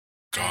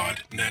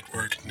God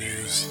Network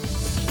News,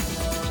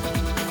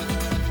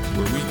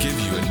 where we give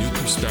you a new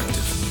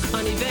perspective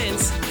on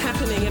events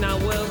happening in our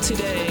world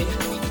today.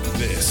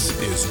 This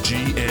is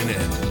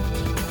GNN.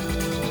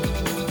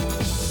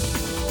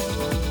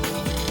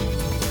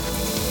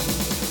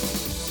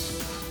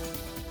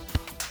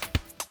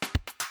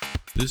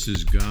 This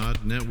is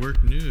God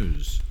Network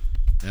News,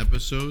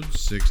 episode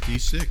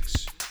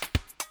 66.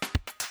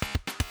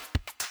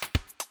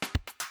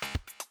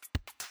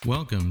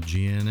 Welcome,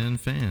 GNN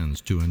fans,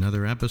 to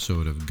another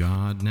episode of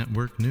God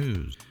Network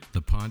News,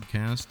 the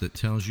podcast that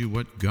tells you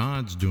what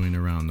God's doing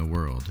around the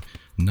world.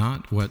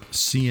 Not what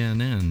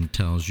CNN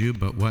tells you,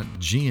 but what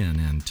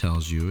GNN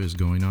tells you is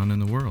going on in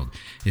the world.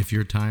 If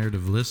you're tired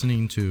of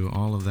listening to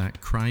all of that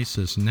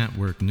crisis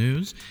network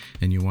news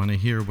and you want to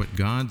hear what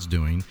God's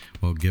doing,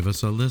 well, give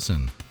us a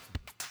listen.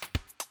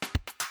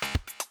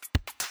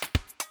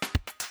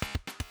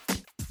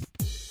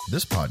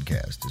 This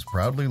podcast is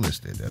proudly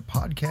listed at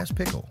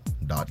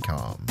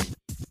podcastpickle.com.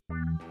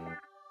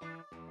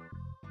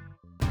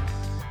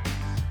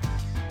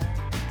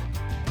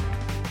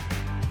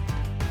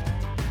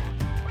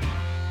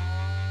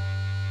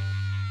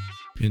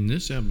 In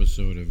this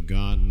episode of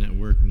God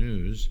Network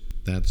News,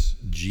 that's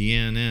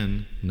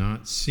GNN,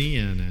 not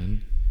CNN,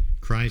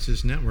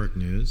 Crisis Network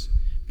News,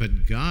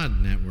 but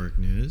God Network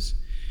News,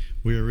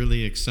 we are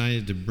really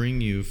excited to bring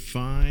you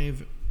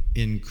 5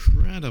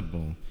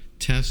 incredible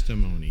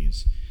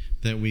testimonies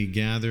that we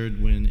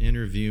gathered when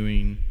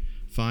interviewing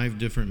 5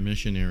 different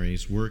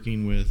missionaries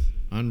working with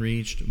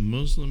unreached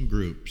Muslim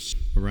groups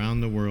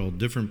around the world,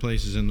 different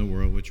places in the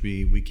world, which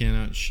we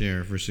cannot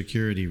share for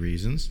security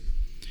reasons.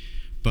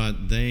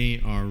 But they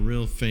are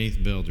real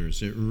faith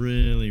builders. It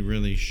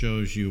really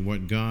shows you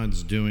what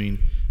God's doing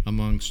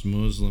amongst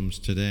Muslims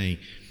today.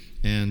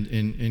 And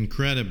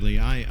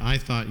incredibly, I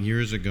thought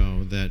years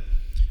ago that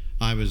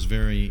I was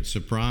very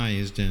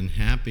surprised and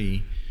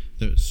happy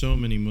that so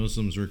many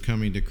Muslims were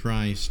coming to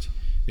Christ.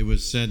 It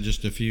was said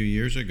just a few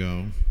years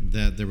ago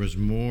that there was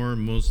more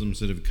Muslims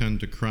that have come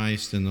to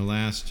Christ in the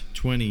last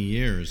 20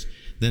 years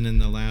than in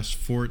the last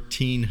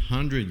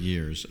 1,400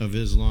 years of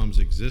Islam's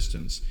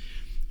existence.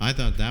 I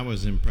thought that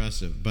was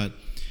impressive, but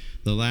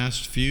the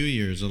last few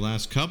years, the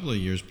last couple of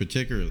years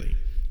particularly,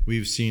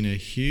 we've seen a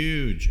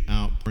huge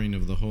outpouring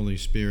of the Holy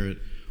Spirit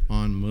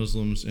on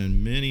Muslims,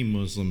 and many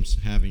Muslims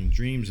having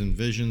dreams and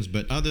visions,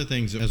 but other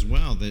things as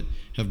well that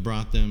have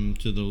brought them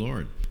to the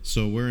Lord.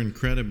 So we're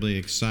incredibly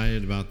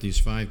excited about these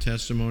 5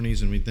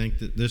 testimonies, and we think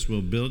that this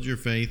will build your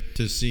faith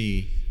to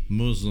see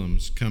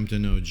Muslims come to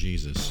know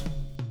Jesus.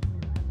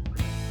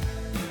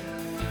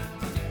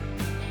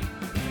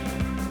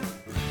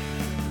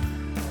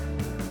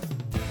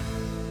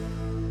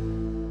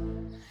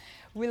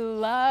 We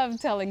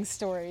love telling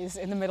stories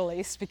in the Middle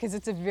East because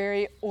it's a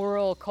very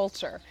oral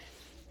culture.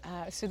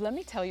 So let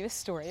me tell you a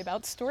story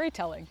about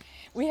storytelling.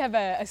 We have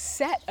a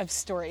set of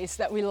stories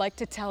that we like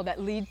to tell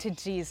that lead to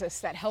Jesus,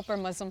 that help our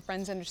Muslim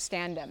friends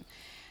understand him.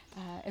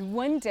 And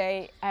one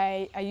day,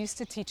 I used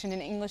to teach in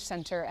an English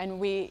center,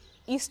 and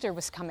Easter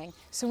was coming.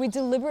 So we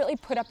deliberately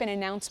put up an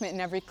announcement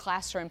in every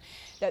classroom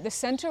that the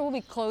center will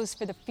be closed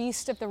for the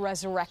Feast of the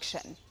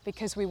Resurrection,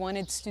 because we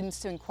wanted students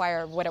to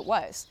inquire what it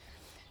was.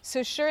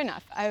 So sure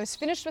enough, I was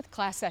finished with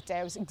class that day.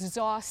 I was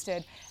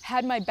exhausted,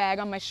 had my bag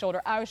on my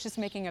shoulder. I was just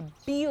making a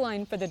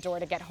beeline for the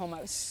door to get home.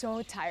 I was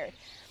so tired.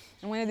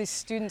 And one of these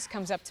students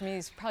comes up to me.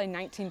 He's probably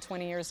 19,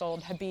 20 years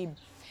old, Habib.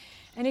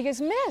 And he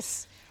goes,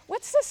 "Miss,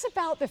 what's this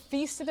about the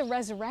Feast of the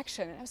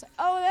Resurrection?" And I was like,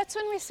 "Oh, that's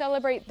when we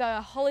celebrate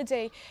the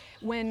holiday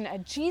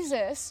when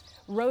Jesus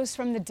rose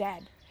from the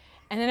dead."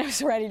 And then I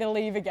was ready to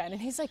leave again. And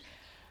he's like,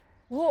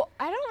 "Well,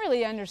 I don't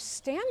really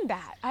understand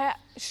that. I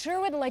sure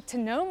would like to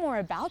know more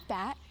about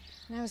that."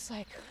 And I was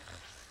like,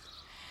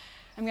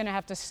 I'm going to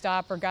have to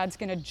stop or God's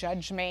going to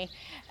judge me.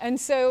 And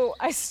so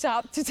I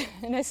stopped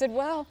and I said,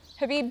 "Well,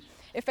 Habib,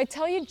 if I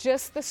tell you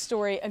just the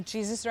story of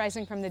Jesus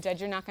rising from the dead,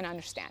 you're not going to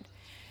understand.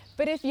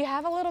 But if you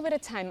have a little bit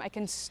of time, I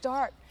can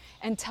start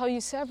and tell you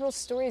several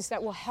stories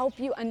that will help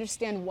you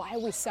understand why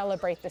we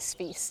celebrate this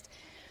feast."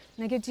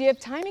 And I go, "Do you have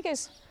time?" He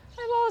goes,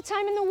 "I have all the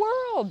time in the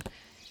world."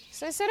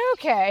 So I said,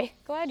 "Okay,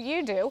 glad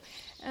you do."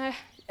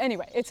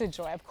 Anyway, it's a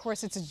joy. Of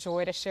course, it's a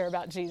joy to share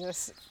about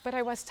Jesus, but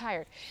I was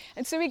tired.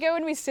 And so we go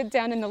and we sit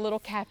down in the little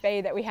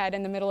cafe that we had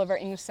in the middle of our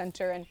English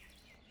center, and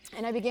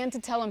I began to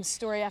tell him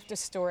story after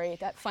story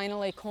that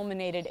finally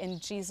culminated in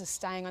Jesus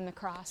dying on the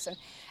cross. And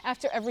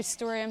after every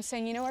story, I'm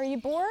saying, "Are you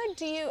bored?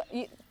 Do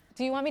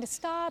you want me to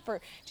stop,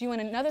 or do you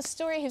want another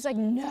story?" He was like,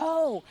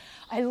 "No,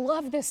 I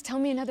love this. Tell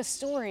me another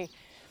story."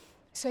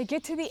 So I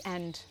get to the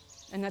end,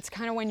 and that's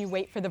kind of when you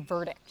wait for the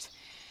verdict.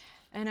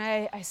 And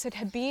I said,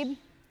 "Habib,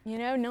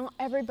 not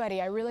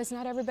everybody, I realize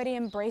not everybody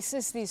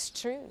embraces these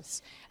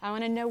truths. I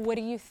want to know, what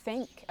do you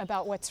think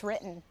about what's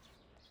written?"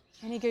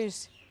 And he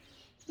goes,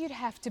 "You'd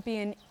have to be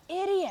an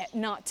idiot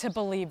not to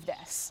believe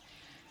this."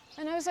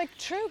 And I was like,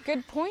 "True,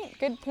 good point.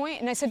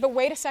 And I said, "But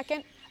wait a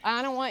second.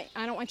 I don't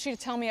want you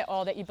to tell me at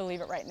all that you believe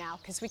it right now,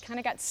 because we kind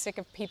of got sick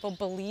of people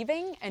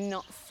believing and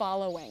not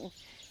following,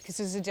 because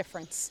there's a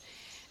difference."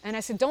 And I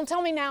said, don't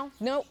tell me now.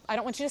 No, I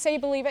don't want you to say you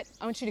believe it.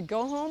 I want you to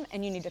go home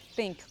and you need to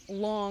think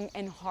long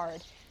and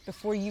hard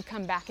before you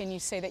come back and you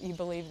say that you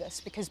believe this,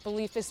 because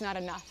belief is not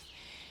enough.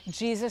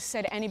 Jesus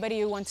said anybody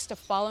who wants to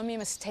follow me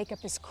must take up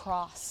his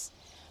cross.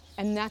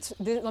 And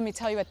let me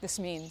tell you what this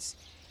means.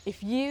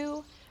 If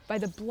you, by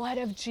the blood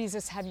of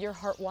Jesus, have your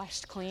heart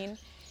washed clean,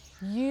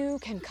 you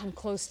can come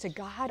close to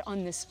God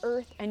on this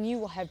earth and you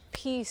will have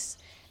peace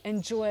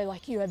and joy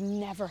like you have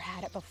never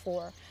had it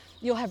before.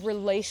 You'll have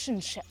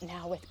relationship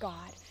now with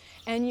God,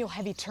 and you'll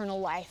have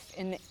eternal life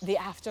in the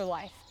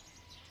afterlife.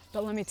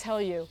 But let me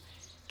tell you,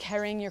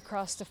 carrying your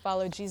cross to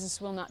follow Jesus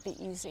will not be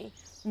easy.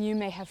 You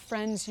may have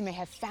friends, you may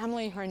have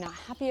family who are not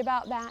happy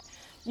about that.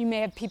 You may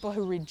have people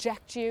who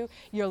reject you.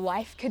 Your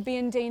life could be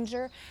in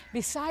danger.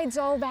 Besides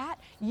all that,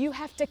 you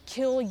have to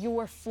kill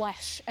your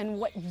flesh and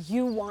what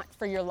you want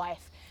for your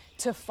life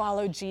to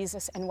follow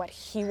Jesus and what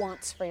he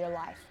wants for your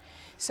life.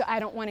 So I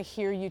don't want to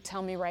hear you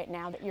tell me right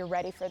now that you're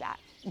ready for that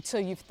until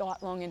you've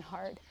thought long and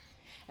hard.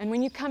 And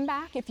when you come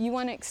back, if you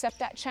want to accept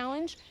that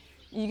challenge,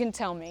 you can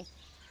tell me.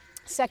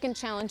 Second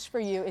challenge for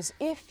you is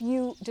if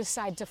you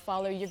decide to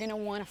follow, you're going to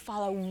want to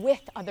follow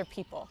with other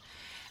people.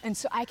 And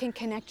so I can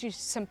connect you to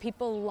some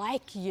people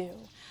like you,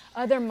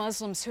 other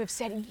Muslims who have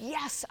said,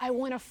 yes, I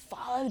want to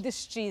follow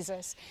this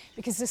Jesus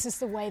because this is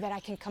the way that I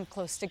can come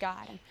close to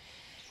God.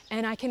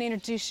 And I can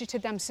introduce you to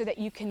them so that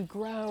you can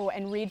grow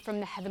and read from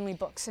the heavenly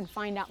books and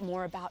find out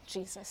more about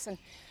Jesus. And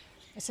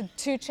I said,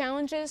 2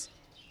 challenges,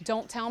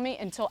 don't tell me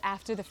until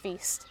after the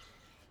feast.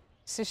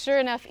 So sure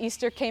enough,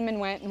 Easter came and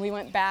went, and we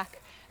went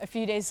back a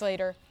few days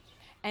later,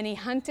 and he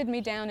hunted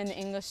me down in the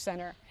English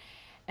Center.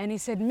 And he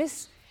said,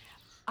 Miss,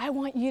 I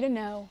want you to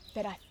know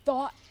that I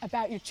thought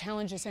about your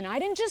challenges, and I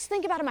didn't just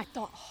think about them, I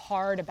thought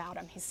hard about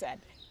them, he said.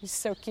 He was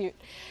so cute.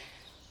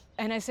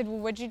 And I said, well,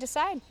 what'd you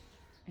decide?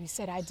 And he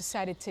said, I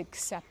decided to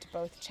accept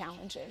both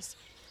challenges.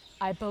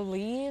 I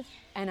believe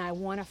and I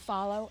want to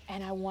follow,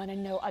 and I want to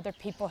know other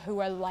people who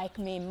are like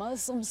me,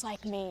 Muslims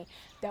like me,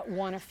 that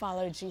want to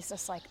follow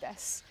Jesus like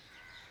this.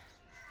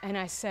 And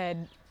I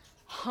said,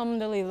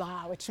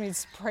 Alhamdulillah, which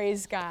means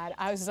praise God.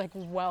 I was like,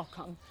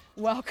 welcome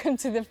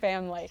to the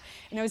family.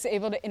 And I was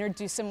able to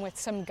introduce him with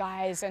some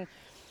guys, and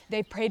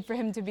they prayed for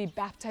him to be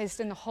baptized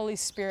in the Holy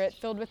Spirit,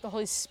 filled with the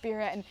Holy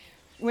Spirit. And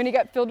when he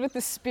got filled with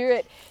the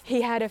Spirit,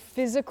 he had a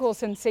physical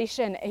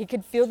sensation. He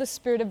could feel the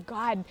Spirit of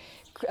God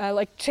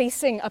like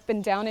chasing up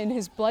and down in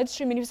his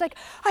bloodstream. And he was like,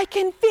 I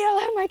can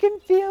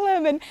feel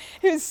him. And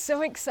he was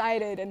so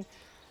excited.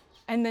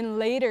 And then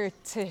later,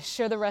 to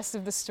share the rest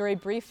of the story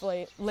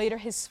briefly, later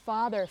his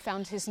father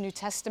found his New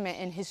Testament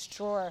in his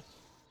drawer.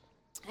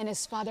 And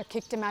his father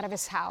kicked him out of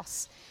his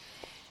house.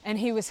 And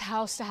he was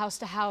house to house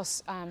to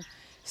house,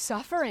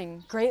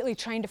 suffering greatly,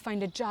 trying to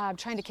find a job,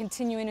 trying to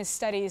continue in his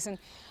studies and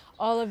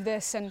all of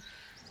this. And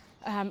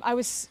I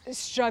was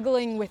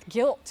struggling with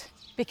guilt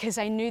because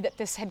I knew that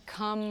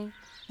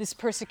this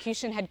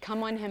persecution had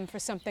come on him for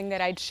something that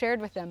I'd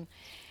shared with him.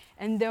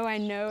 And though I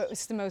know it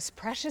was the most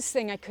precious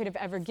thing I could have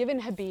ever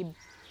given Habib,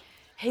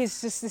 he's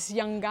just this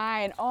young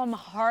guy, and my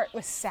heart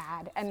was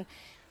sad. And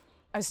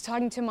I was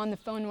talking to him on the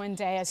phone one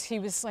day as he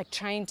was like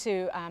trying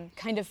to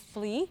kind of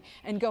flee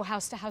and go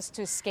house to house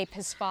to escape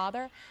his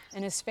father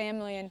and his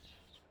family. And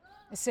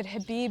I said,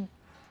 Habib,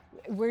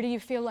 where do you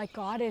feel like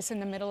God is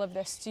in the middle of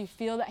this? Do you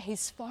feel that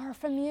he's far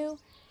from you?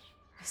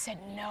 He said,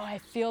 no, I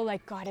feel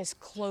like God is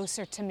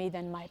closer to me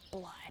than my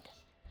blood.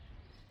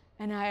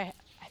 And I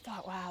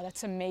thought, wow,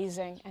 that's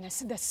amazing. And I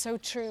said, that's so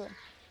true. I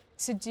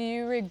said, do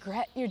you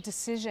regret your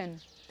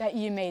decision that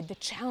you made, the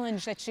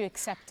challenge that you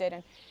accepted?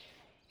 And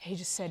he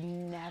just said,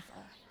 never.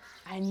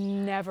 I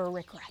never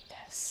regret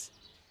this.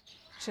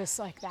 Just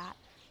like that.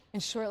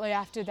 And shortly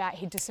after that,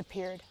 he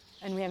disappeared,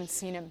 and we haven't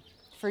seen him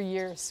for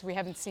years. We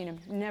haven't seen him,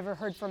 never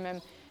heard from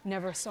him,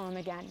 never saw him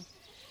again.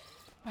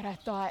 But I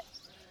thought,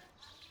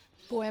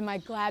 boy, am I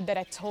glad that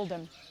I told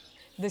him,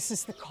 this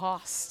is the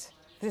cost.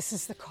 This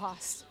is the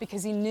cost.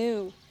 Because he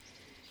knew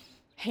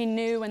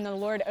when the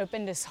Lord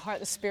opened his heart,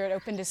 the Spirit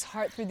opened his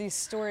heart through these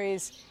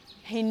stories,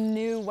 he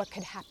knew what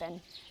could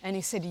happen. And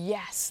he said,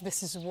 yes,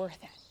 this is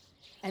worth it.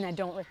 And I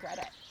don't regret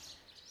it.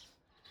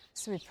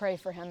 So we pray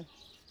for him.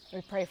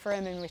 We pray for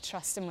him and we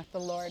trust him with the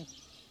Lord.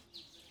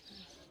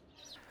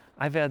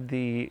 I've had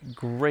the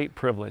great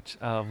privilege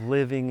of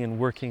living and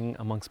working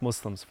amongst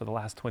Muslims for the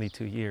last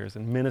 22 years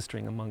and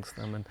ministering amongst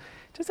them, and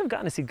just have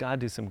gotten to see God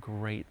do some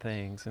great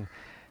things. And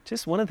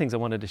just one of the things I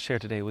wanted to share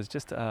today was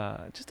just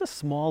a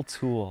small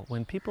tool.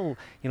 When people,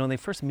 when they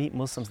first meet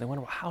Muslims, they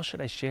wonder, well, how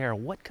should I share?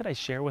 What could I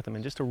share with them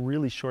in just a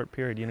really short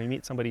period? You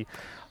meet somebody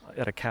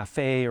at a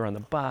cafe or on the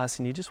bus,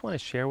 and you just want to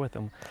share with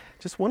them.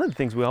 Just one of the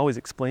things we always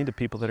explain to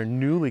people that are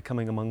newly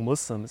coming among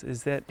Muslims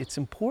is that it's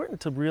important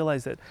to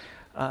realize that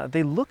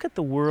they look at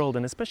the world,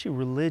 and especially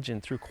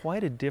religion, through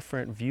quite a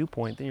different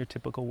viewpoint than your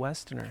typical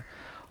Westerner.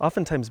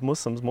 Oftentimes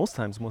Muslims, most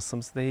times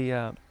Muslims,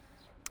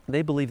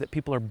 they believe that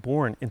people are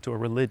born into a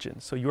religion.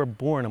 So you're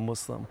born a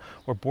Muslim,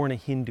 or born a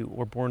Hindu,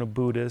 or born a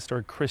Buddhist, or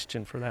a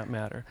Christian for that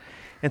matter.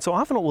 And so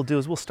often what we'll do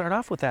is we'll start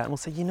off with that and we'll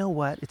say, you know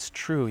what, it's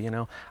true,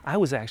 I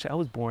was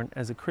born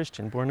as a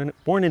Christian,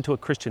 born into a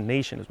Christian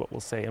nation is what we'll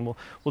say, and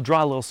we'll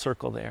draw a little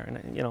circle there,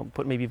 and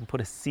maybe even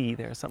put a C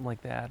there, something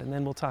like that. And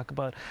then we'll talk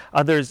about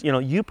others,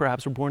 you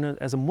perhaps were born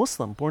as a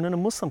Muslim, born in a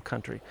Muslim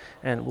country,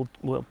 and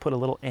we'll put a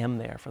little M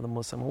there for the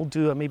Muslim. We'll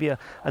do maybe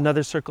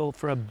another circle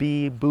for a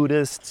B,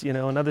 Buddhists,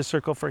 another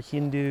circle for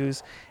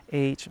Hindus,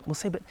 H. We'll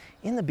say, but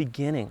in the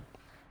beginning,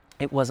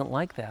 it wasn't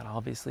like that,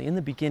 obviously. In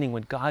the beginning,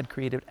 when God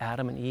created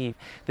Adam and Eve,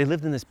 they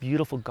lived in this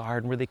beautiful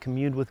garden where they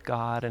communed with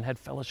God and had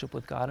fellowship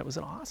with God. It was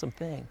an awesome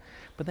thing.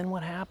 But then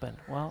what happened?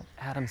 Well,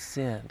 Adam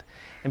sinned.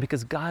 And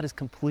because God is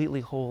completely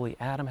holy,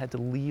 Adam had to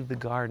leave the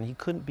garden. He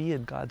couldn't be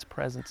in God's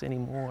presence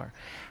anymore.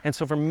 And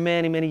so for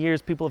many, many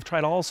years, people have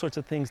tried all sorts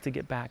of things to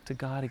get back to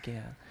God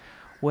again.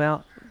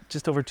 Well,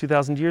 just over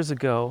 2,000 years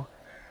ago,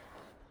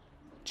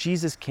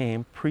 Jesus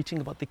came preaching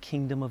about the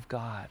kingdom of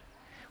God,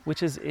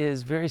 which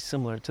is very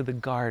similar to the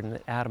garden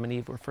that Adam and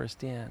Eve were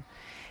first in.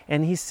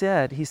 And he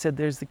said,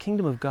 there's the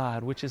kingdom of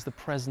God, which is the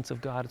presence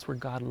of God. It's where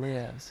God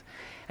lives.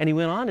 And he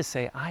went on to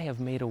say, I have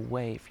made a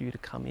way for you to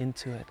come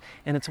into it.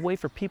 And it's a way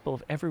for people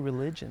of every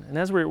religion. And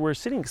as we're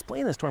sitting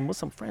explaining this to our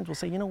Muslim friends, we'll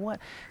say, you know what?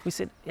 We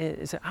said,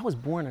 I was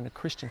born in a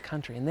Christian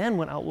country. And then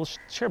we'll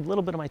share a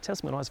little bit of my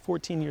testimony. When I was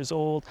 14 years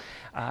old,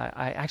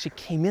 I actually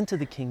came into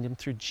the kingdom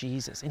through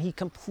Jesus. And he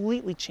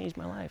completely changed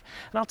my life.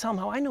 And I'll tell them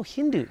how I know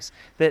Hindus,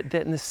 that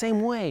in the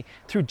same way,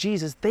 through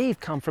Jesus, they've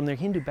come from their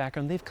Hindu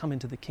background, they've come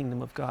into the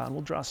kingdom of God. And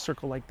we'll draw a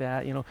circle like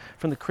that,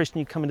 from the Christian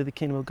you come into the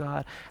kingdom of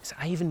God.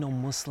 I even know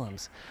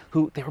Muslims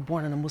who, they were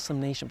born in a Muslim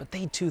nation, but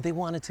they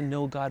wanted to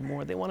know God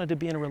more. They wanted to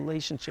be in a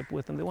relationship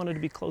with him. They wanted to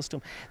be close to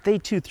him. They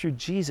too, through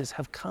Jesus,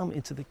 have come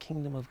into the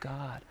kingdom of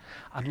God.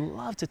 I'd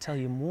love to tell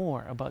you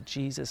more about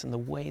Jesus and the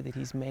way that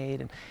he's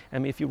made.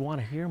 And if you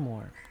want to hear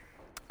more,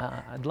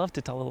 I'd love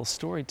to tell a little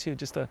story too.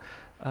 Just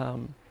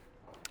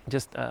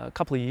a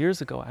couple of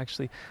years ago,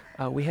 actually,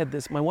 we had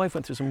this, my wife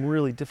went through some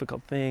really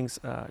difficult things,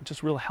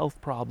 just real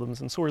health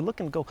problems. And so we're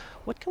looking to go,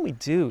 what can we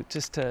do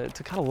just to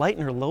kind of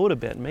lighten her load a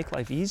bit and make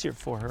life easier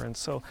for her? And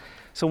so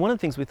one of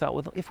the things we thought,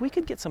 well, if we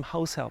could get some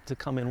house help to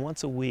come in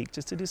once a week,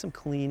 just to do some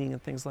cleaning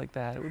and things like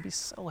that, it would be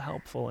so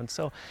helpful. And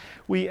so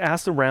we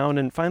asked around,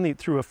 and finally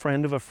through a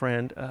friend of a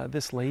friend,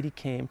 this lady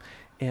came,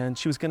 and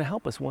she was going to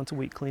help us once a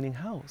week cleaning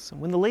house.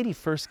 And when the lady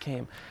first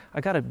came,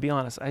 I got to be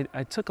honest,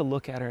 I took a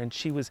look at her, and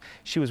she was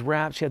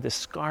wrapped. She had this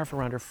scarf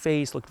around her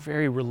face, looked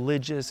very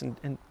religious and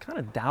kind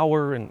of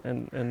dour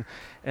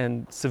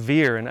and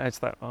severe. And I just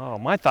thought,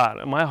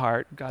 my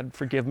heart, God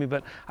forgive me,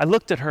 but I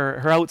looked at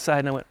her outside,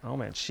 and I went, oh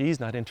man, she's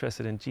not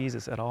interested in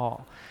Jesus at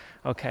all.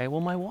 Okay,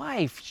 well, my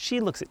wife, she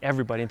looks at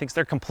everybody and thinks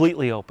they're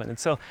completely open. And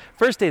so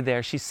first day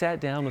there, she sat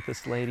down with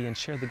this lady and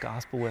shared the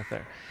gospel with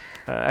her.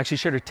 Actually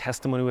shared her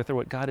testimony with her,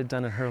 what God had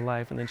done in her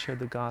life, and then shared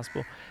the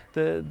gospel.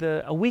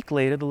 A week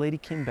later, the lady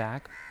came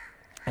back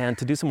and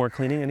to do some more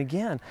cleaning. And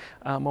again,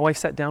 my wife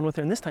sat down with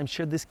her, and this time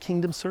shared this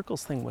Kingdom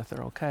Circles thing with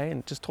her, okay?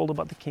 And just told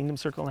about the Kingdom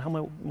Circle and how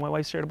my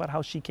wife shared about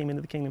how she came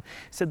into the kingdom.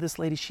 Said this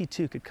lady, she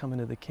too could come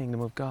into the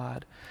kingdom of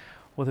God.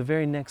 Well, the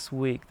very next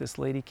week, this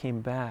lady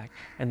came back,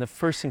 and the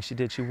first thing she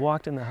did, she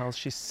walked in the house,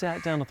 she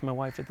sat down with my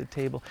wife at the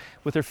table.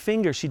 With her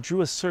finger, she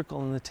drew a circle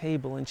on the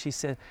table, and she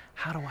said,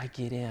 how do I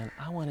get in?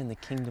 I want in the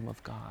kingdom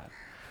of God.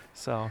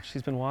 So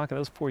she's been walking, that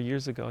was 4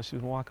 years ago, she's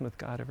been walking with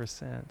God ever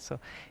since. So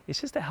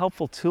it's just a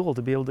helpful tool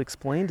to be able to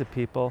explain to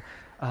people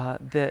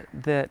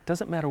that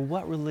doesn't matter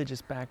what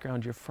religious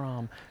background you're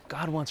from,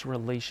 God wants a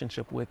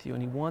relationship with you,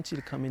 and he wants you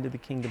to come into the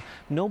kingdom.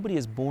 Nobody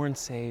is born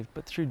saved,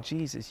 but through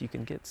Jesus you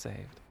can get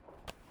saved.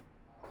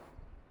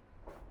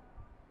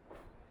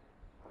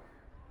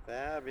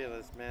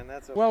 Fabulous, man.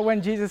 Well,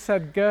 when Jesus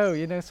said go,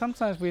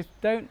 sometimes we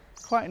don't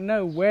quite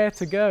know where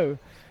to go,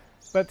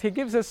 but he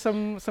gives us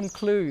some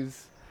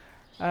clues.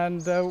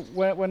 And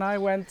when I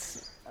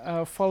went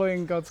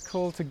following God's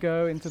call to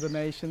go into the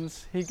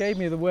nations, he gave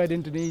me the word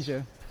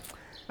Indonesia.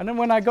 And then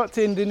when I got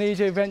to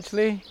Indonesia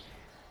eventually,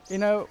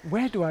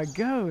 where do I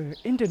go?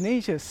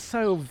 Indonesia is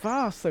so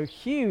vast, so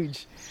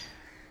huge.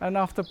 And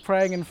after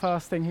praying and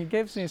fasting, he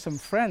gives me some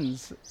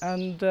friends.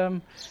 And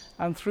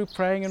through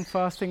praying and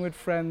fasting with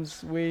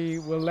friends, we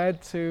were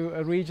led to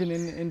a region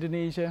in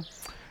Indonesia.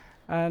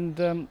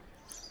 And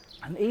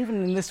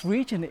even in this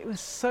region, it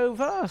was so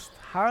vast.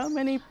 How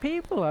many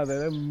people are there?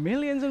 There are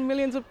millions and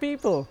millions of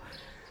people.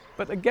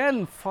 But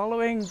again,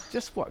 following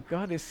just what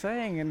God is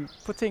saying and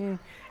putting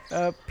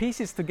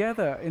pieces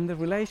together in the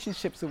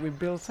relationships that we've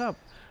built up.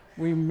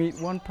 We meet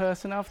one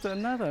person after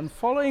another. And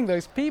following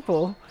those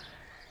people,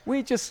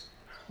 we just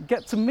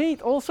get to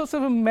meet all sorts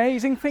of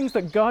amazing things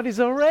that God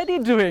is already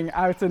doing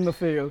out in the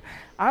field,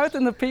 out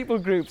in the people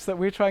groups that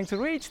we're trying to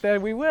reach. There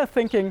we were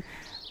thinking,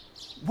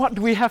 what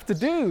do we have to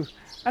do?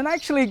 And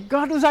actually,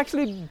 God was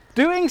actually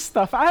doing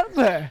stuff out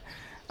there.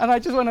 And I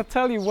just want to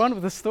tell you one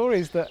of the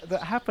stories that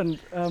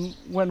happened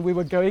when we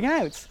were going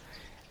out.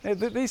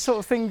 These sort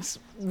of things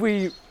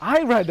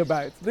I read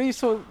about.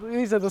 These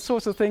are the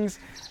sorts of things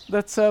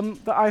that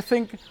I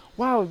think,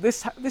 wow,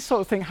 this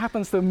sort of thing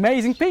happens to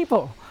amazing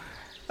people.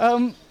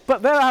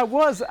 But there I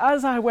was,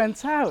 as I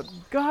went out,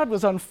 God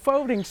was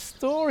unfolding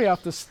story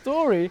after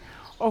story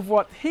of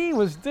what He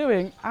was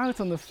doing out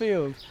on the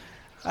field.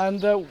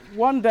 And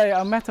one day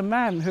I met a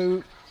man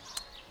who,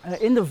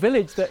 in the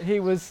village that he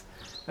was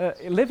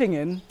living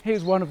in, he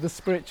was one of the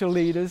spiritual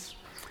leaders.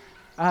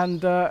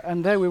 And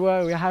there we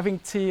were having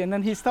tea, and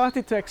then he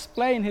started to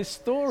explain his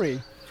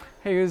story.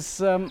 He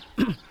was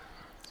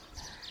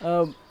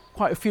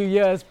quite a few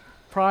years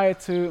prior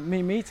to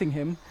me meeting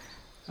him.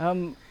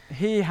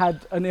 He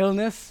had an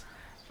illness,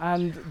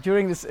 and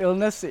during this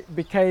illness it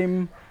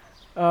became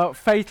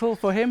fatal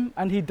for him,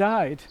 and he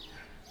died.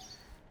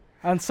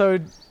 And so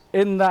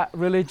in that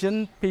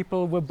religion,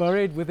 people were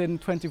buried within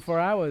 24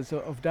 hours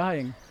of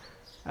dying.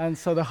 And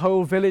so the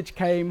whole village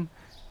came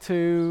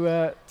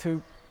to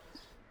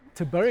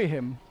bury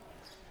him.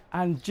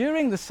 And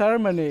during the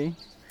ceremony,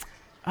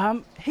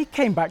 he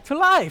came back to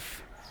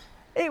life.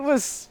 It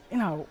was,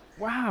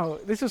 wow,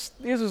 this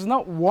was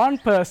not one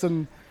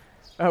person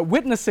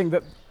witnessing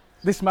that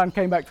this man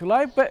came back to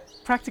life, but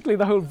practically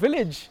the whole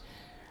village.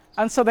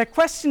 And so they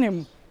questioned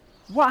him,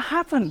 what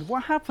happened?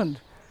 What happened?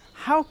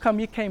 How come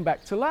you came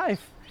back to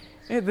life?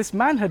 This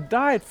man had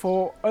died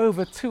for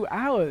over 2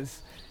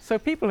 hours. So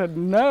people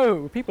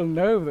know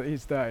that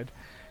he's died.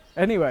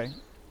 Anyway,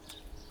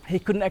 he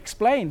couldn't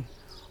explain.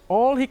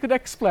 All he could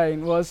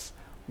explain was,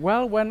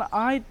 well, when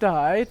I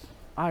died,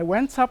 I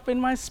went up in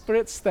my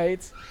spirit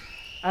state,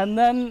 and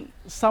then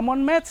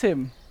someone met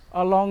him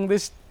along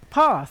this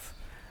path.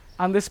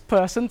 And this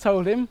person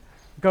told him,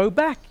 go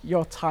back,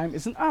 your time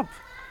isn't up.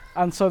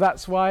 And so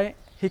that's why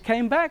he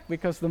came back,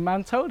 because the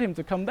man told him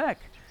to come back.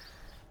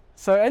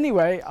 So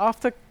anyway,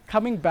 after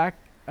coming back,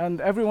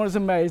 and everyone was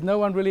amazed, no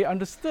one really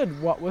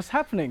understood what was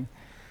happening.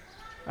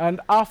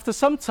 And after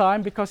some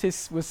time, because he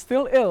was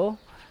still ill,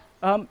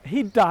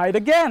 he died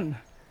again.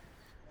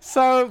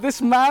 So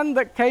this man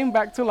that came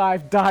back to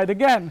life died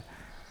again.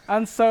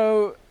 And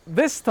so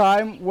this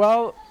time,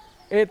 well,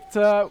 it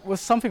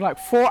was something like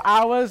 4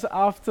 hours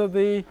after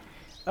the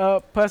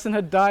person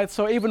had died.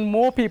 So even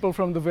more people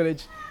from the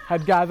village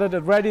had gathered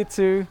and ready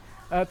to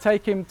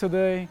take him to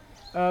the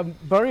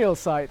burial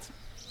site.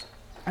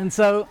 And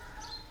so,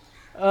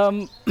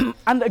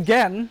 and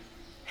again,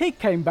 he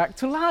came back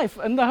to life.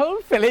 And the whole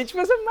village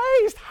was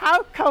amazed.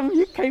 How come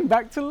you came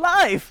back to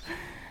life?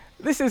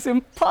 This is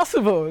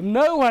impossible.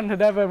 No one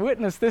had ever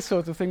witnessed this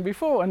sort of thing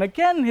before. And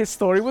again, his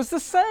story was the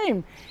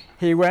same.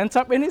 He went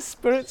up in his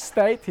spirit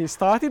state, he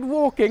started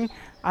walking,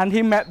 and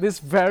he met this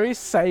very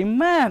same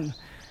man.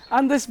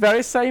 And this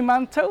very same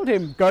man told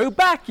him, go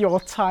back, your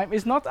time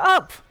is not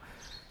up.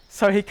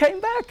 So he came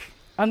back,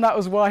 and that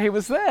was why he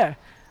was there.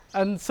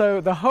 And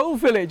so the whole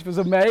village was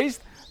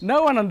amazed.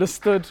 No one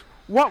understood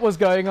what was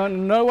going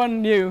on. No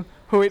one knew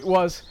who it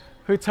was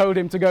who told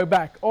him to go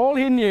back. All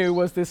he knew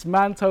was this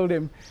man told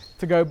him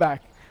to go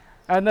back.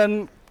 And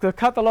then, to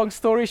cut the long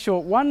story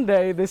short, one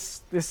day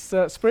this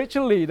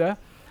spiritual leader,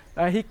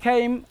 he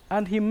came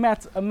and he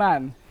met a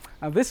man.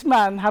 And this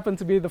man happened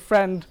to be the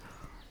friend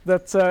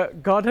that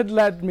God had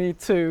led me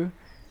to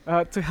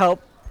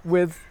help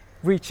with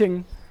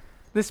reaching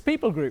this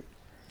people group.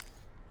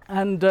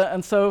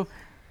 And so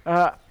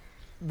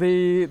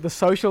the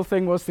social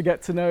thing was to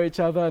get to know each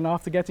other, and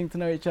after getting to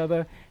know each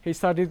other, he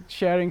started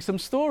sharing some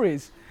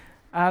stories.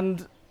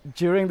 And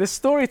during this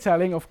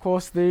storytelling, of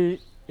course, the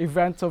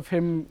event of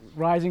him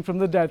rising from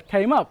the dead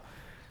came up.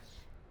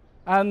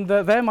 And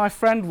there my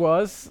friend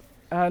was,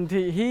 and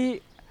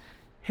he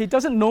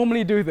doesn't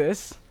normally do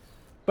this,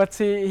 but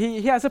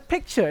he has a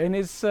picture in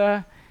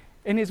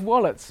his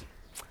wallet.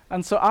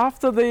 And so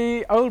after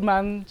the old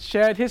man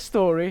shared his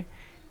story,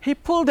 he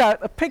pulled out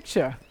a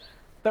picture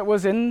that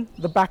was in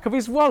the back of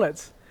his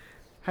wallet,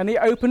 and he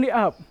opened it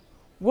up.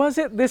 Was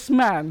it this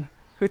man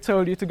who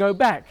told you to go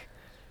back?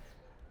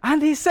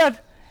 And he said,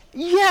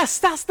 yes,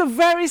 that's the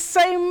very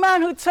same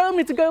man who told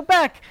me to go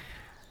back.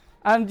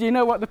 And you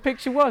know what the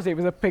picture was? It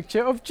was a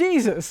picture of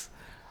Jesus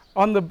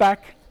on the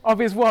back of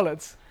his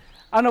wallet.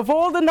 And of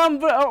all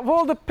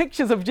the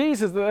pictures of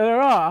Jesus that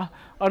there are,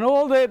 and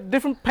all the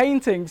different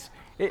paintings,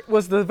 it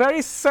was the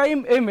very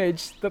same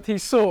image that he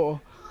saw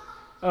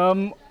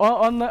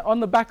on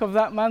the back of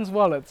that man's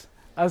wallet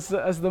as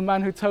the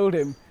man who told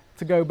him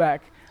to go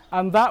back.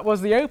 And that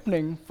was the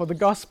opening for the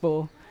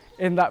gospel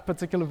in that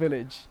particular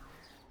village.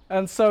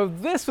 And so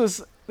this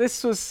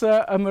was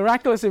a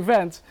miraculous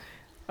event,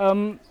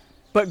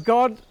 but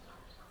God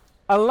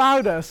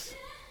allowed us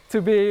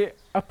to be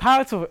a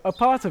part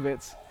of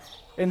it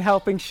in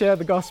helping share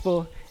the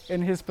gospel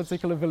in his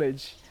particular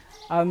village.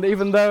 And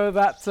even though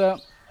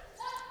that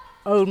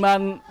old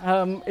man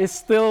is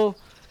still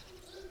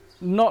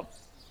not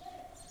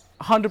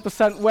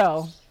 100%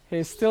 well,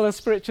 he's still a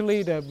spiritual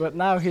leader, but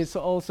now he's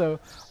also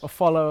a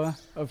follower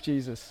of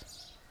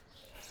Jesus.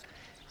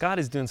 God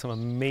is doing some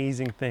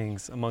amazing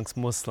things amongst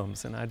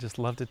Muslims, and I'd just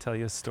love to tell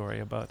you a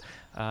story about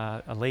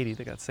a lady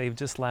that got saved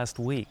just last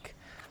week.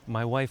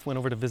 my wife went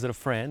over to visit a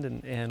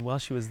friend, and while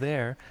she was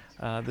there,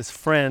 this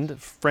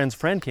friend's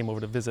friend came over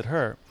to visit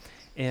her.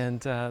 And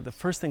the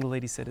first thing the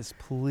lady said is,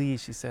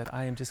 please, she said,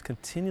 I am just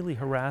continually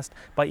harassed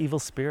by evil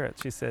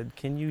spirits. She said,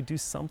 can you do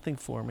something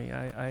for me?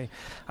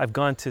 I've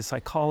gone to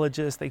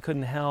psychologists, they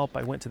couldn't help.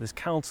 I went to this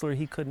counselor,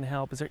 he couldn't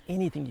help. Is there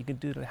anything you can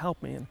do to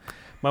help me? And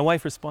my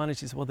wife responded,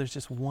 she said, well, there's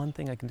just one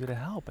thing I can do to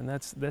help, and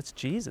that's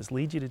Jesus,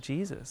 lead you to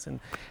Jesus. And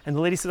the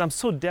lady said, I'm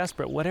so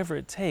desperate, whatever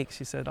it takes.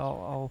 She said,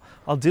 I'll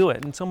do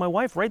it. And so my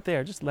wife right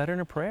there just led her in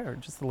a prayer.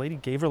 Just the lady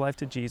gave her life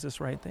to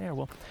Jesus right there.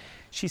 Well,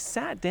 she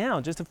sat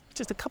down, just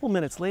a couple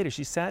minutes later,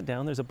 she sat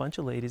down, there's a bunch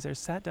of ladies there,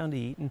 sat down to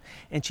eat,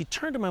 and she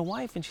turned to my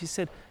wife and she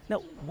said, now,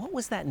 what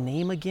was that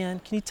name again?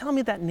 Can you tell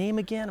me that name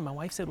again? And my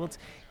wife said, well, it's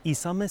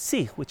Isa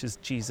Masih, which is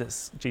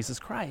Jesus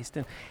Christ.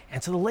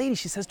 And so the lady,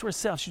 she says to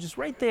herself, she's just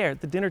right there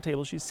at the dinner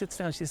table, she sits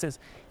down, she says,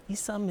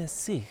 Isa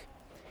Masih.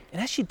 And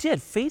as she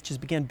did, faith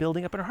just began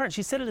building up in her heart.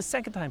 She said it a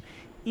second time,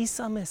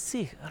 Isa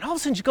Masih. And all of a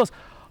sudden she goes,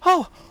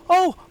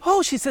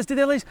 oh, she says to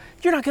the ladies,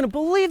 you're not going to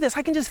believe this.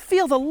 I can just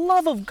feel the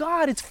love of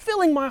God. It's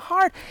filling my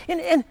heart.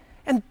 And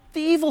the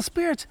evil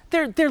spirits,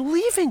 they're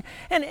leaving.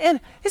 And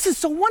this is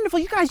so wonderful.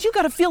 You guys, you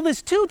got to feel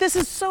this too. This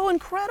is so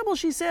incredible,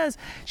 she says.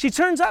 She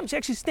turns up. She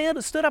actually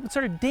stood up and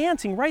started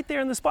dancing right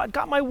there in the spot.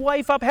 Got my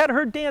wife up, had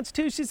her dance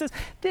too. She says,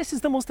 this is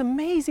the most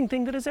amazing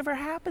thing that has ever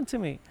happened to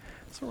me.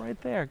 So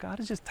right there, God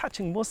is just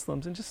touching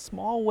Muslims in just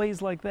small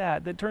ways like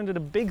that turned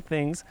into big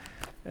things.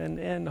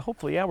 And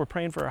hopefully, we're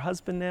praying for our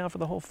husband now, for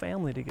the whole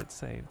family to get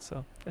saved.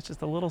 So that's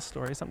just a little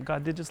story, something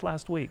God did just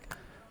last week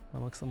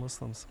amongst the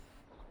Muslims.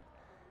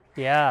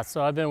 Yeah,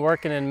 so I've been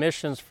working in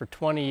missions for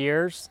 20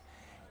 years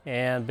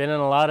and been in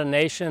a lot of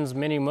nations,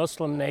 many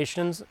Muslim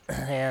nations.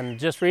 And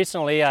just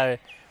recently, I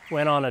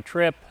went on a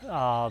trip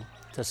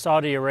to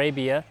Saudi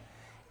Arabia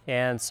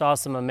and saw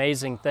some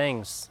amazing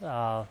things.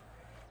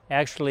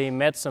 Actually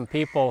met some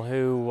people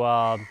who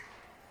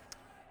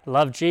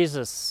love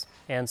Jesus.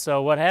 And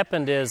so what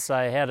happened is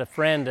I had a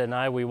friend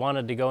and we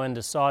wanted to go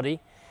into Saudi,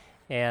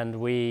 and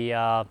we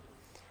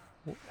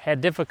had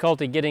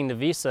difficulty getting the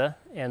visa,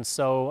 and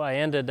so I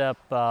ended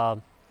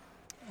up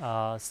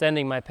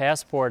sending my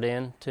passport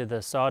in to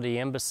the Saudi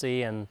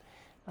embassy, and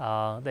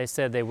they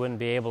said they wouldn't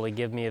be able to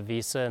give me a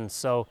visa, and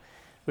so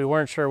we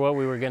weren't sure what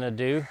we were going to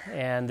do.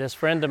 And this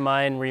friend of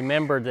mine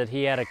remembered that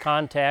he had a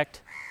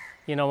contact.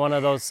 You know, one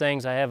of those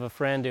things, I have a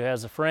friend who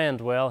has a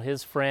friend. Well,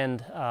 his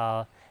friend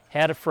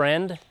had a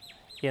friend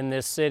in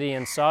this city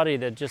in Saudi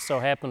that just so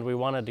happened we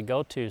wanted to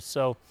go to.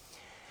 So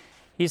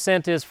he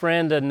sent his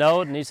friend a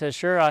note, and he said,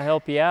 sure, I'll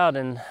help you out.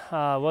 And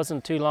it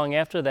wasn't too long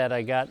after that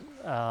I got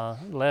a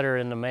letter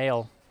in the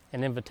mail,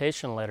 an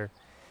invitation letter.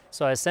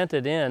 So I sent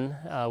it in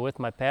with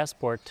my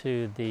passport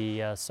to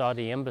the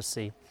Saudi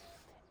embassy,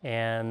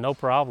 and no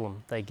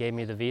problem. They gave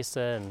me the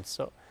visa, and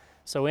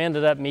so we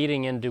ended up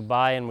meeting in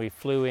Dubai, and we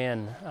flew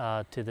in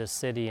to this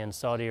city in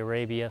Saudi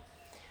Arabia.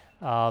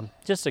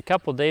 Just a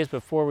couple days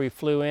before we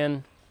flew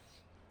in,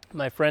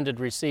 my friend had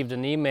received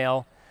an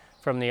email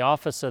from the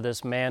office of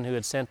this man who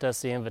had sent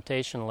us the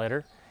invitation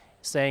letter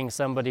saying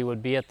somebody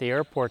would be at the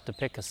airport to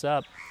pick us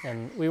up.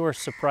 And we were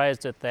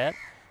surprised at that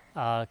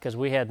because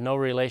we had no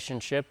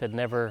relationship, had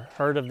never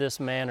heard of this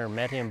man or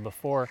met him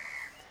before.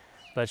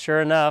 But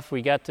sure enough,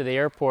 we got to the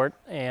airport,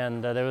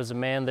 and there was a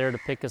man there to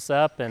pick us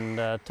up and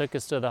took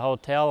us to the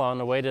hotel. On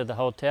the way to the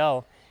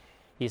hotel,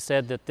 he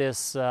said that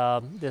this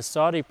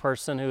Saudi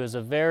person, who is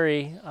a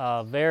very,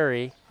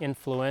 very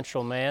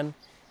influential man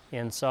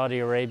in Saudi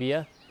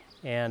Arabia,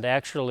 and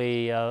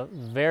actually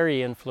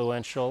very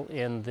influential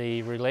in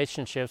the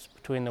relationships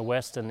between the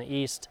West and the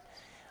East,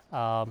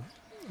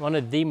 one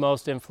of the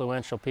most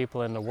influential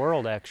people in the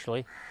world,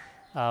 actually.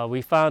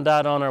 We found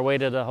out on our way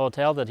to the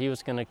hotel that he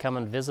was going to come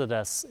and visit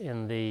us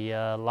in the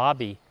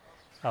lobby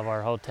of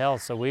our hotel,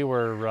 so we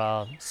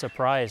were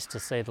surprised, to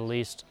say the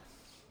least.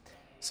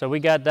 So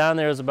we got down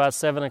there, it was about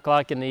 7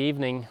 o'clock in the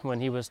evening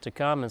when he was to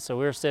come, and so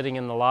we were sitting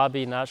in the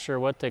lobby not sure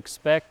what to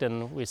expect,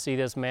 and we see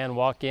this man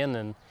walk in,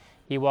 and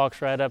he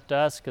walks right up to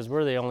us because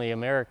we're the only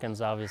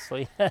Americans,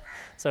 obviously.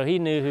 So he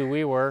knew who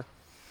we were.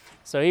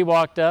 So he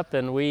walked up,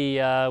 and we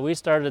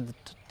started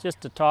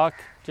just to talk,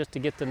 just to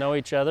get to know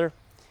each other.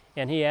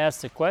 And he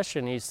asked a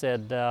question. He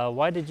said,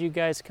 why did you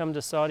guys come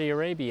to Saudi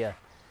Arabia?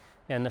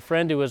 And the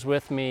friend who was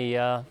with me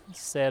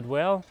said,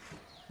 well,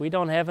 we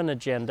don't have an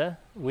agenda.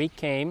 We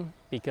came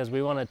because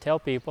we want to tell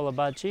people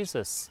about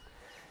Jesus.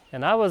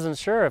 And I wasn't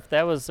sure if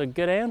that was a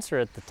good answer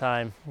at the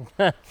time.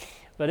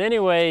 But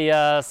anyway,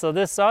 so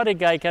this Saudi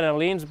guy kind of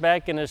leans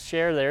back in his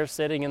chair there,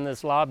 sitting in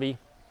this lobby,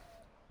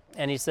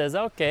 and he says,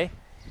 okay.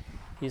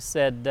 He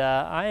said,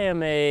 I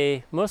am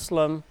a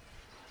Muslim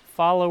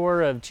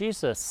follower of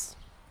Jesus.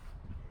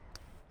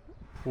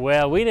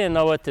 Well, we didn't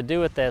know what to do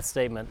with that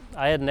statement.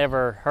 I had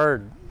never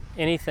heard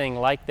anything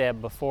like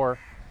that before.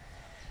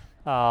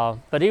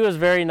 But he was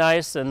very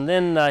nice, and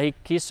then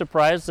he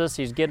surprised us.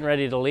 He's getting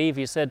ready to leave.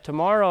 He said,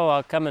 tomorrow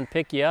I'll come and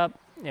pick you up,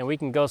 and we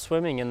can go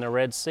swimming in the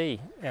Red Sea.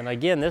 And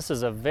again, this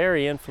is a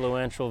very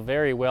influential,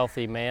 very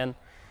wealthy man.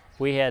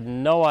 We had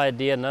no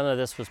idea. None of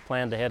this was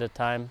planned ahead of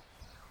time.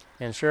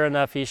 And sure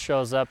enough, he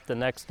shows up the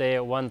next day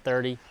at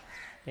 1:30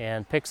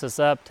 and picks us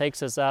up,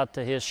 takes us out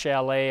to his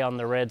chalet on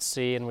the Red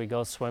Sea, and we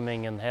go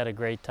swimming and had a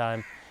great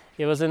time.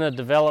 It was in a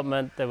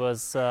development that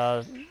was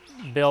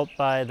built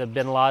by the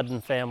Bin Laden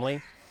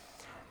family.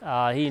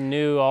 He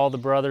knew all the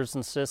brothers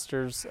and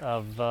sisters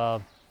of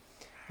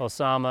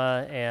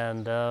Osama,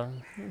 and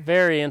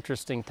very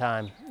interesting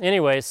time.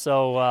 Anyway,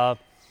 so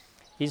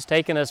he's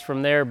taken us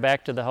from there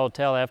back to the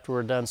hotel after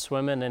we're done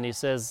swimming, and he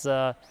says,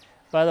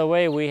 by the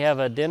way, we have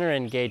a dinner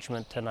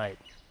engagement tonight.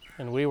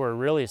 And we were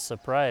really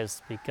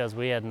surprised because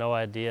we had no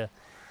idea.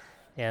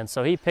 And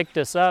so he picked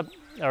us up,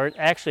 or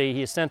actually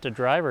he sent a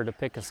driver to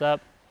pick us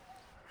up,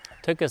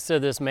 took us to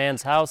this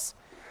man's house,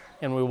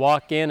 and we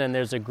walk in and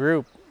there's a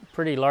group,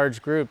 pretty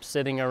large group,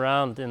 sitting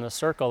around in a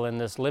circle in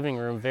this living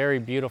room. Very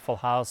beautiful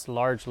house,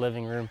 large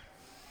living room.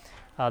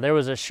 There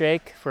was a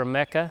sheikh from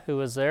Mecca who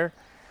was there,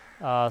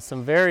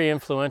 some very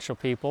influential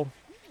people.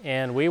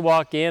 And we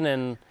walk in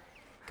and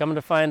come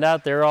to find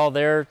out they're all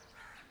there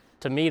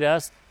to meet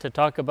us to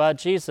talk about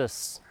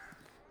Jesus.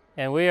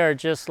 And we are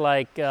just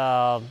like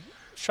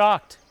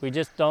shocked. We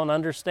just don't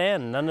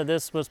understand. None of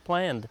this was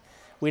planned.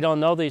 We don't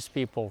know these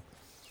people.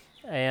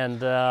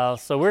 And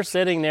so we're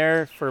sitting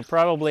there for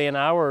probably an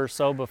hour or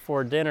so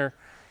before dinner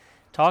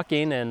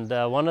talking, and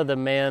one of the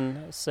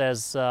men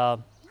says,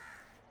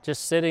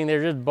 just sitting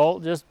there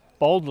just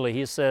boldly,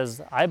 he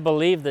says, I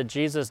believe that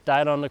Jesus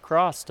died on the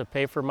cross to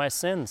pay for my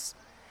sins.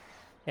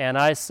 And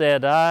I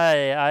said,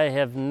 I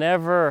have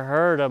never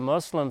heard a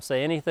Muslim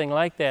say anything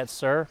like that,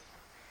 sir.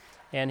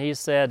 And he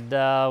said,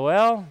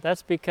 well,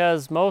 that's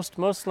because most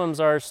Muslims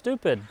are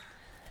stupid.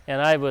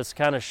 And I was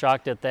kind of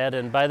shocked at that.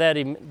 And by that,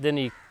 then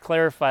he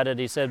clarified it.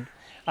 He said,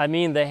 I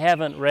mean, they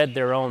haven't read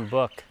their own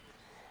book.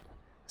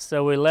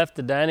 So we left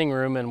the dining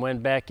room and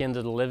went back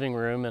into the living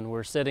room, and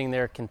we're sitting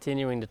there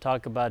continuing to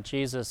talk about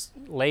Jesus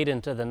late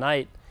into the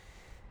night.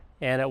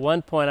 And at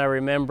one point, I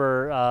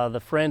remember the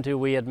friend who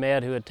we had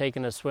met who had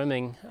taken us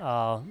swimming,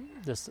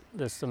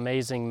 this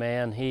amazing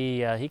man,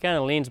 he kind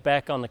of leans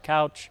back on the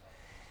couch,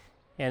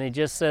 and he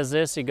just says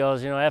this. He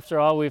goes, after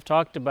all we've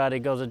talked about, he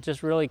goes, it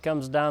just really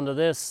comes down to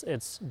this.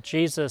 It's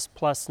Jesus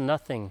plus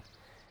nothing.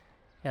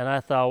 And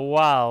I thought,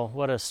 wow,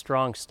 what a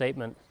strong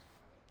statement.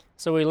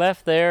 So we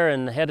left there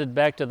and headed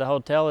back to the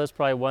hotel. It was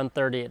probably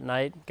 1:30 at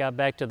night. Got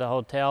back to the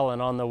hotel, and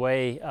on the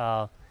way,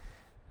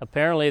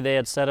 apparently they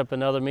had set up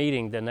another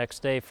meeting the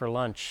next day for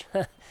lunch.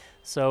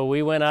 So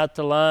we went out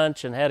to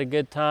lunch and had a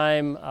good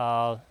time.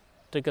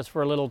 Took us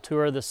for a little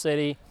tour of the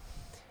city.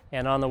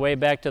 And on the way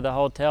back to the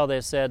hotel,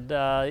 they said,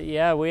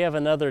 yeah, we have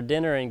another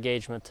dinner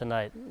engagement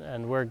tonight.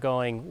 And we're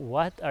going,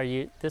 what are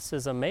you? This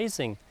is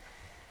amazing.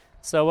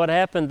 So what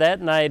happened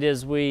that night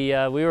is we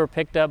were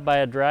picked up by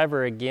a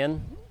driver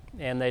again,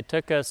 and they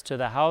took us to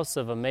the house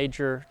of a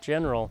major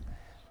general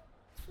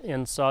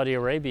in Saudi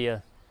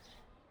Arabia.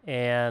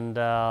 And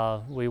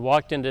we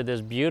walked into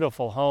this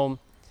beautiful home.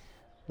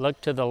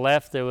 Looked to the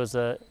left, there was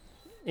a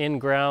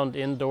in-ground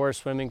indoor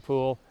swimming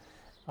pool.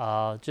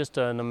 Just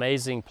an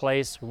amazing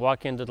place. We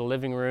walk into the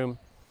living room,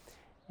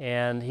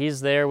 and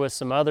he's there with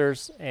some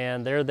others,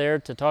 and they're there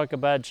to talk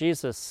about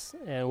Jesus.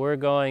 And we're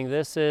going,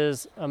 this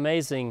is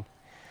amazing.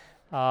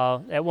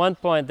 At one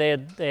point, they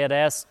had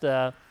asked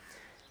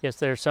if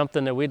there's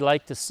something that we'd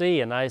like to see,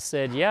 and I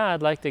said, yeah,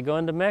 I'd like to go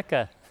into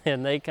Mecca.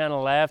 And they kind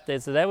of laughed. They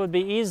said, that would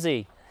be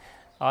easy.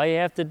 All you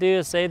have to do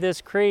is say this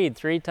creed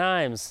 3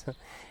 times.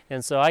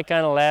 And so I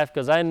kind of laughed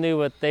because I knew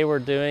what they were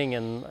doing.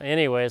 And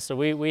anyway, so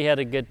we had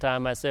a good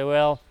time. I said,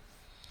 well,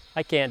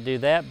 I can't do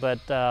that, but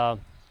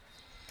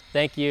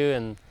thank you.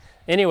 And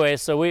anyway,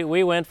 so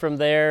we went from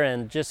there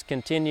and just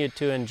continued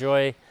to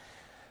enjoy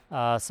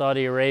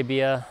Saudi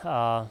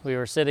Arabia. We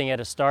were sitting at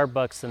a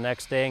Starbucks the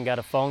next day and got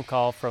a phone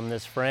call from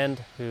this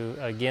friend who,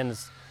 again,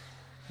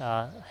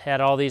 had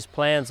all these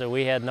plans that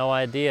we had no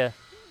idea.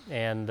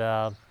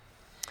 And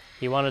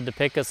he wanted to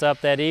pick us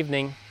up that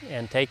evening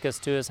and take us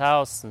to his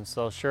house. And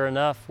so sure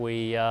enough,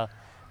 we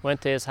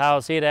went to his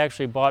house. He had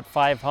actually bought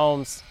 5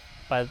 homes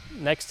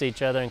next to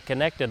each other and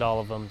connected all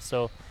of them.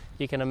 So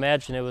you can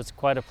imagine it was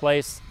quite a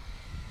place.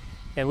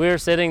 And we were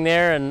sitting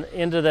there and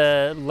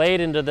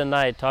late into the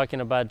night talking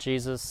about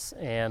Jesus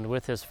and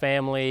with his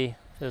family.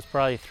 It was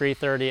probably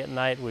 3:30 at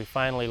night. We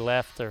finally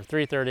left, or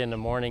 3:30 in the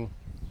morning,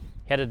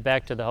 headed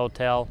back to the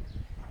hotel.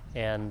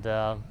 And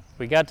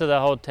we got to the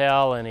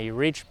hotel, and he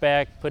reached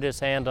back, put his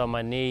hand on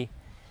my knee,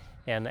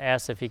 and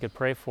asked if he could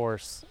pray for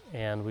us.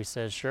 And we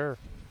said, sure.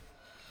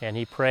 And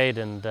he prayed,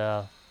 and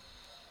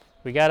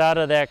we got out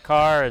of that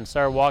car and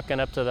started walking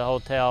up to the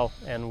hotel,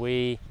 and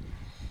we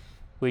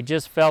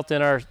just felt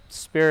in our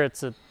spirits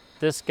that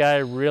this guy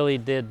really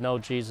did know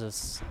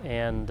Jesus.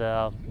 And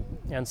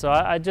so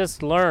I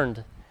just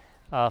learned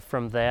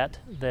from that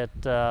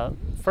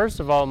first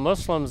of all,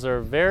 Muslims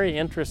are very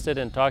interested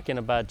in talking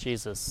about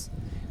Jesus.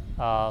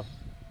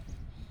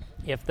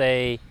 If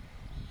they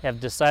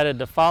have decided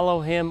to follow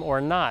him or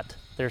not,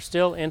 they're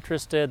still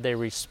interested, they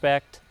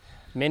respect.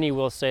 Many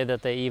will say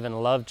that they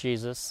even love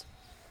Jesus.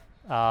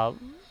 But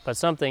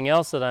something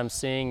else that I'm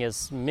seeing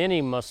is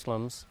many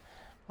Muslims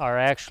are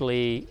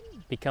actually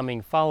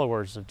becoming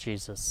followers of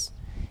Jesus.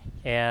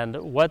 And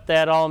what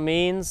that all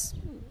means,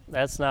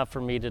 that's not for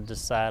me to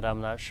decide,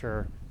 I'm not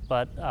sure.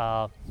 But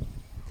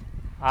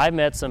I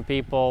met some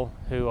people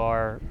who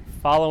are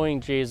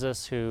following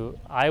Jesus, who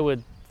I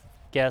would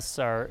guess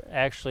are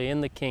actually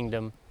in the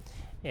kingdom.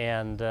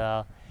 And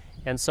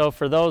so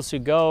for those who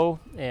go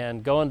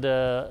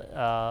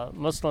into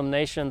Muslim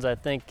nations, I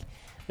think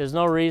there's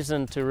no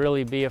reason to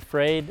really be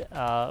afraid.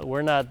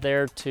 We're not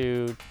there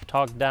to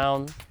talk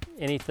down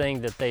anything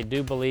that they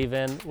do believe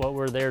in. What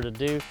we're there to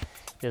do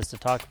is to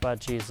talk about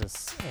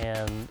Jesus,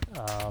 and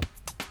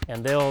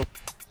they'll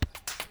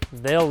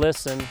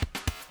listen,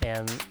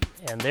 and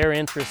they're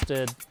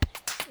interested,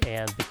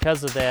 and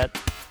because of that,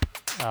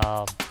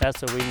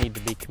 that's what we need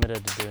to be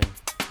committed to doing.